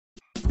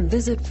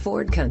Visit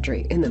Ford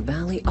Country in the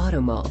Valley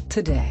Auto Mall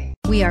today.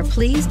 We are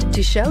pleased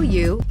to show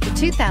you the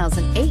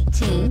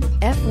 2018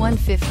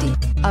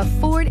 F-150. A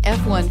Ford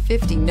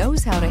F-150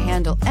 knows how to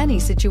handle any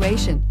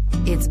situation.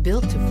 It's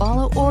built to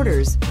follow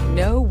orders,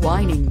 no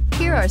whining.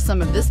 Here are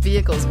some of this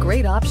vehicle's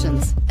great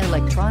options: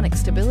 electronic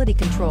stability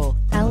control,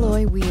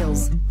 alloy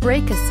wheels,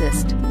 brake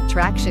assist,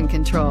 traction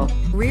control,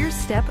 rear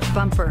step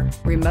bumper,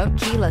 remote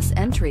keyless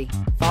entry,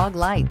 fog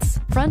lights,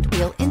 front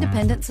wheel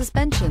independent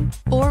suspension,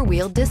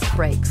 four-wheel disc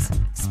brakes,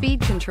 speed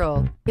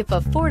control. If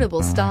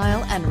affordable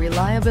style and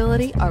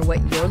reliability are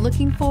what you're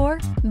looking for,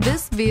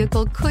 this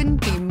vehicle couldn't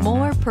be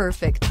more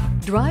perfect.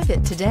 Drive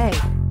it today.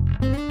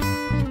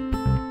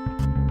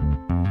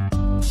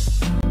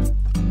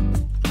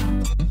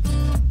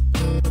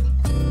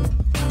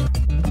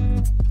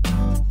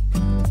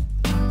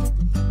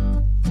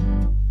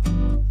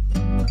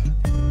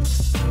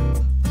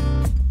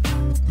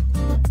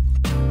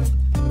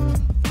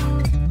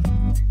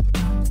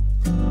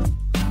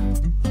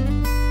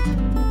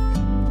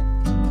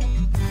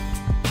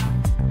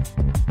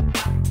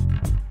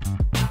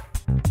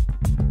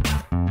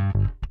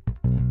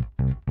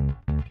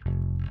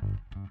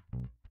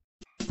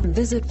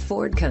 Visit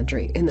Ford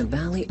Country in the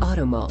Valley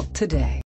Auto Mall today.